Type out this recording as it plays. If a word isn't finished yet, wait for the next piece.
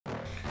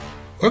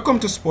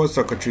Welcome to Sports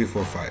Soccer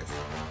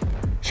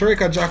 345.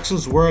 Shericka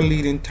Jackson's world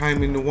leading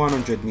time in the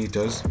 100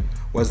 meters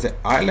was the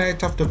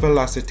highlight of the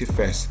Velocity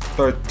Fest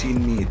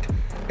 13 meet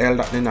held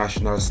at the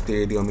National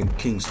Stadium in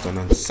Kingston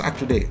on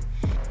Saturday.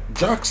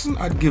 Jackson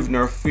had given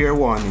her fair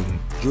warning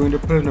during the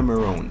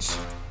preliminary rounds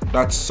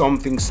that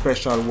something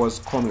special was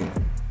coming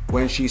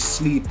when she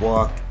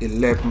sleepwalked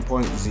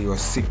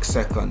 11.06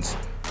 seconds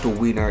to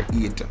win her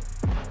heat.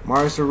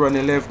 Morrison ran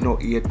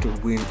 11.08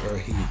 to win her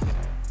heat.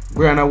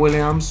 Brianna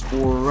Williams,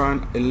 who ran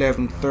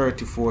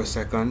 11.34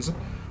 seconds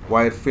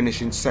while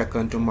finishing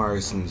second to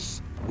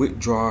Morrison's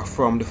withdrawal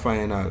from the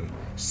final,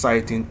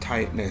 citing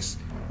tightness,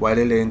 while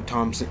Elaine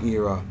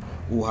Thompson-Era,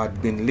 who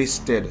had been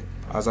listed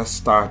as a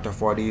starter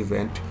for the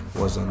event,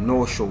 was a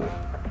no-show.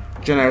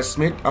 Janelle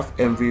Smith of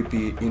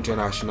MVP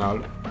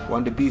International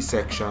won the B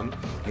section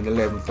in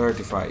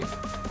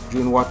 11.35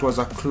 during what was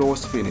a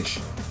close finish.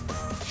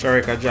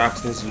 Shericka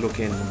Jackson is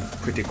looking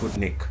pretty good,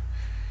 Nick.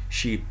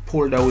 She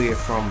pulled away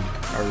from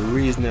a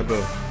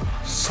reasonable,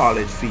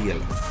 solid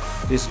field.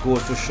 This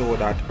goes to show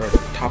that her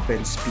top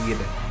end speed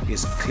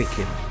is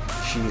clicking.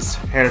 She's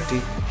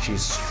healthy,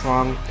 she's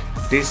strong.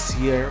 This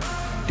year,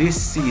 this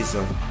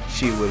season,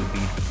 she will be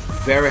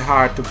very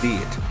hard to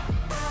beat.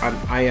 And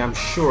I am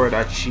sure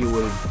that she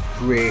will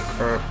break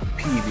her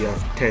PB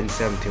of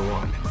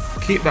 1071.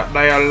 Keep that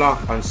dial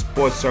locked on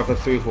Sports Circle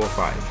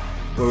 345,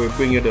 where we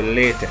bring you the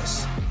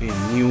latest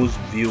in news,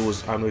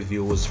 views, and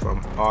reviews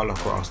from all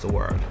across the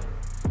world.